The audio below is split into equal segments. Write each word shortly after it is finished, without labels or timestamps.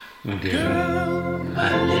Girl,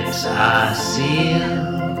 my lips are sealed.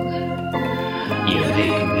 You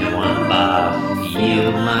make me want barf.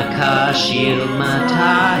 Yield my car, shield my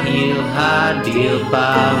tie, heel, high deal,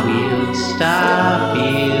 bar wheel, stop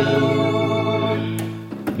you.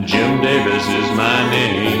 Jim Davis is my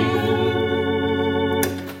name.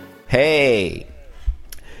 Hey,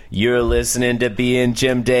 you're listening to Being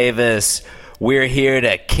Jim Davis. We're here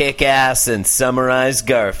to kick ass and summarize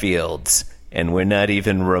Garfields. And we're not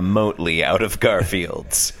even remotely out of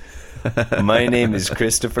Garfields. My name is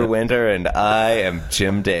Christopher Winter, and I am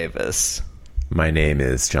Jim Davis. My name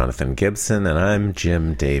is Jonathan Gibson, and I'm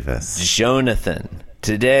Jim Davis. Jonathan,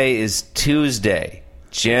 today is Tuesday,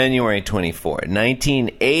 January 24,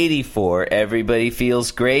 1984. Everybody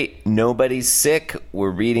feels great. Nobody's sick. We're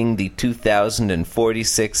reading the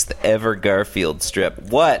 2046th ever Garfield strip.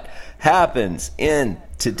 What happens in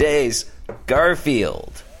today's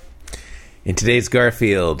Garfield? In today's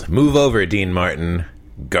Garfield, move over, Dean Martin.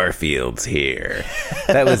 Garfield's here.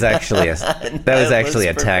 That was actually a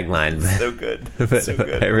tagline. So good. So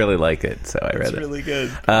good. I really like it, so I read it. It's really good.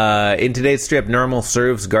 In today's strip, Normal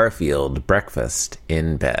serves Garfield breakfast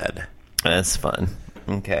in bed. That's fun.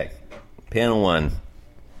 Okay. Panel 1.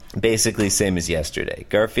 Basically same as yesterday.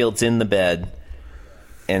 Garfield's in the bed,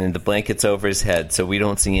 and the blanket's over his head, so we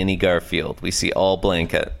don't see any Garfield. We see all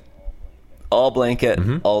blanket. All blanket,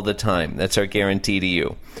 all the time. That's our guarantee to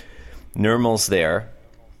you. Normal's there.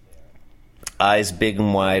 Eyes big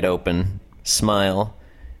and wide open. Smile.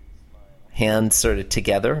 Hands sort of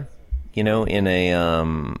together. You know, in a,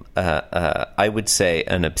 I would say,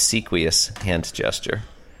 an obsequious hand gesture.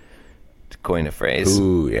 To coin a phrase.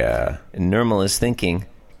 Ooh, yeah. And Normal is thinking,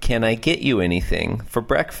 can I get you anything for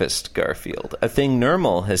breakfast, Garfield? A thing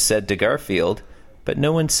Normal has said to Garfield, but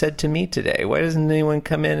no one said to me today. Why doesn't anyone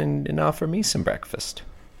come in and offer me some breakfast?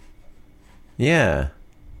 Yeah.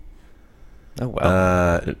 Oh,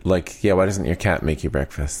 well. Why doesn't your cat make you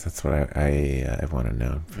breakfast? That's what I want to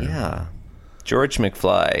know. Yeah. George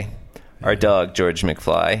McFly, our dog, George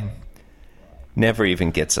McFly, never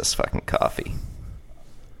even gets us fucking coffee.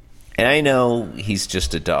 And I know he's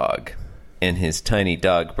just a dog, and his tiny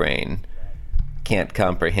dog brain can't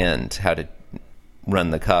comprehend how to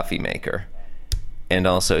run the coffee maker. And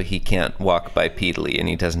also, he can't walk bipedally, and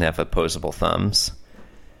he doesn't have opposable thumbs.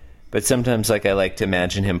 But sometimes, I like to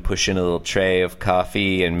imagine him pushing a little tray of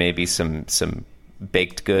coffee and maybe some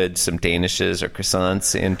baked goods, some danishes or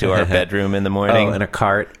croissants into our bedroom in the morning. Oh, in a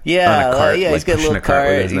cart? Yeah, on a cart, he's got a little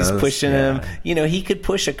cart. He's nose. pushing him. You know, he could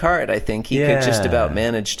push a cart, I think. He could just about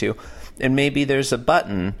manage to. And maybe there's a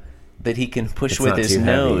button that he can push with his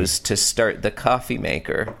nose to start the coffee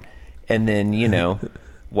maker. And then, you know...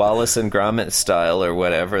 Wallace and Gromit style or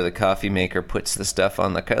whatever, the coffee maker puts the stuff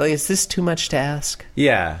on the... is this too much to ask?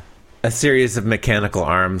 Yeah. A series of mechanical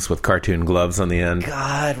arms with cartoon gloves on the end.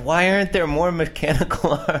 God, why aren't there more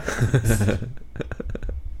mechanical arms?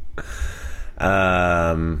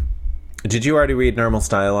 Did you already read Normal's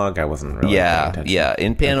dialogue? I wasn't really paying attention. Yeah.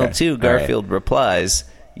 In panel 2, Garfield replies,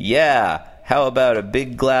 yeah, how about a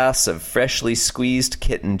big glass of freshly squeezed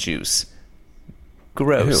kitten juice?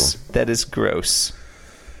 Gross. Ew. That is gross.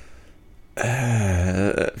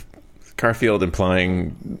 Garfield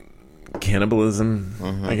implying cannibalism,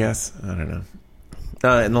 I guess. I don't know.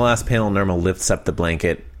 In the last panel, Normal lifts up the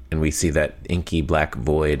blanket, and we see that inky black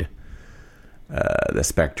void, the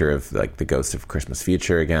specter of the ghost of Christmas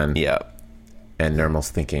future again. Yeah. And Normal's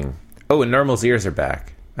thinking, oh, and Normal's ears are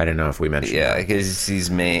back. I don't know if we mentioned that. Yeah, because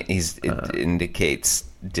it indicates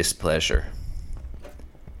displeasure.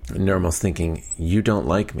 Normal's thinking, you don't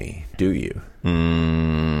like me, do you?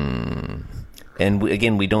 And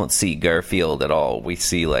again, we don't see Garfield at all. We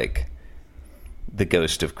see, the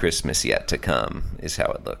ghost of Christmas yet to come is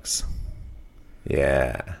how it looks.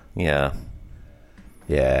 Yeah. Yeah.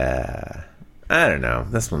 Yeah. I don't know.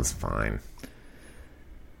 This one's fine.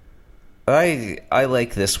 I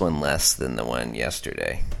like this one less than the one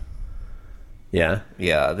yesterday. Yeah?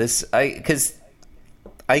 Yeah, because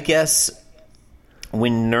I guess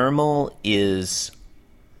when Normal is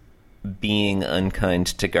being unkind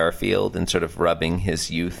to Garfield and sort of rubbing his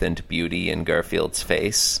youth and beauty in Garfield's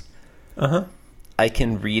face, I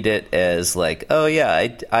can read it as oh yeah,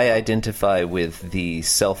 I identify with the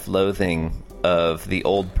self-loathing of the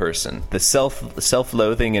old person, the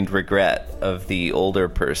self-loathing and regret of the older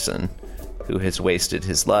person who has wasted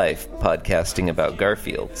his life podcasting about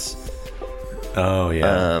Garfields. Oh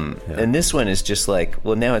yeah. And this one is just now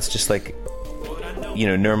it's just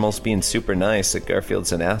Normal's being super nice, that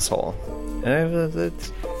Garfield's an asshole. And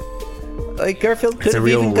Like, Garfield could a have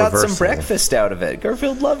real even got some reversal. breakfast out of it.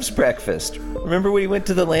 Garfield loves breakfast. Remember when he went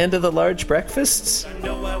to the land of the large breakfasts?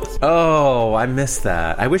 Oh, I missed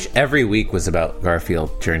that. I wish every week was about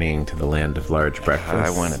Garfield journeying to the land of large breakfast. I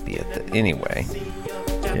want to be at the... Anyway.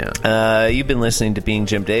 Yeah. You've been listening to Being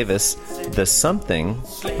Jim Davis, the something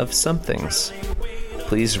of somethings.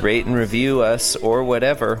 Please rate and review us or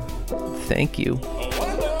whatever. Thank you.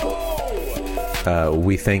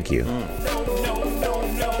 We thank you.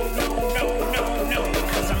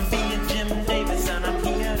 Cause I'm being Jim Davis and I'm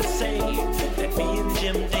here to say that being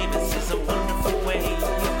Jim Davis is a wonderful way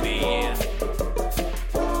to be.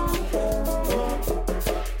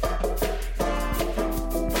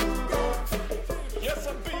 Yes,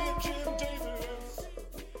 I'm being Jim Davis.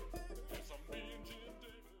 Yes, I'm being Jim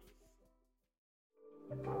Davis.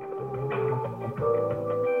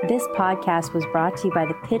 This podcast was brought to you by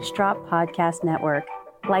the Pitch Drop Podcast Network.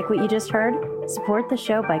 Like what you just heard? Support the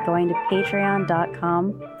show by going to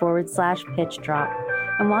patreon.com/pitchdrop.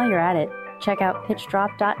 And while you're at it, check out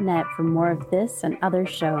pitchdrop.net for more of this and other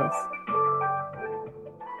shows.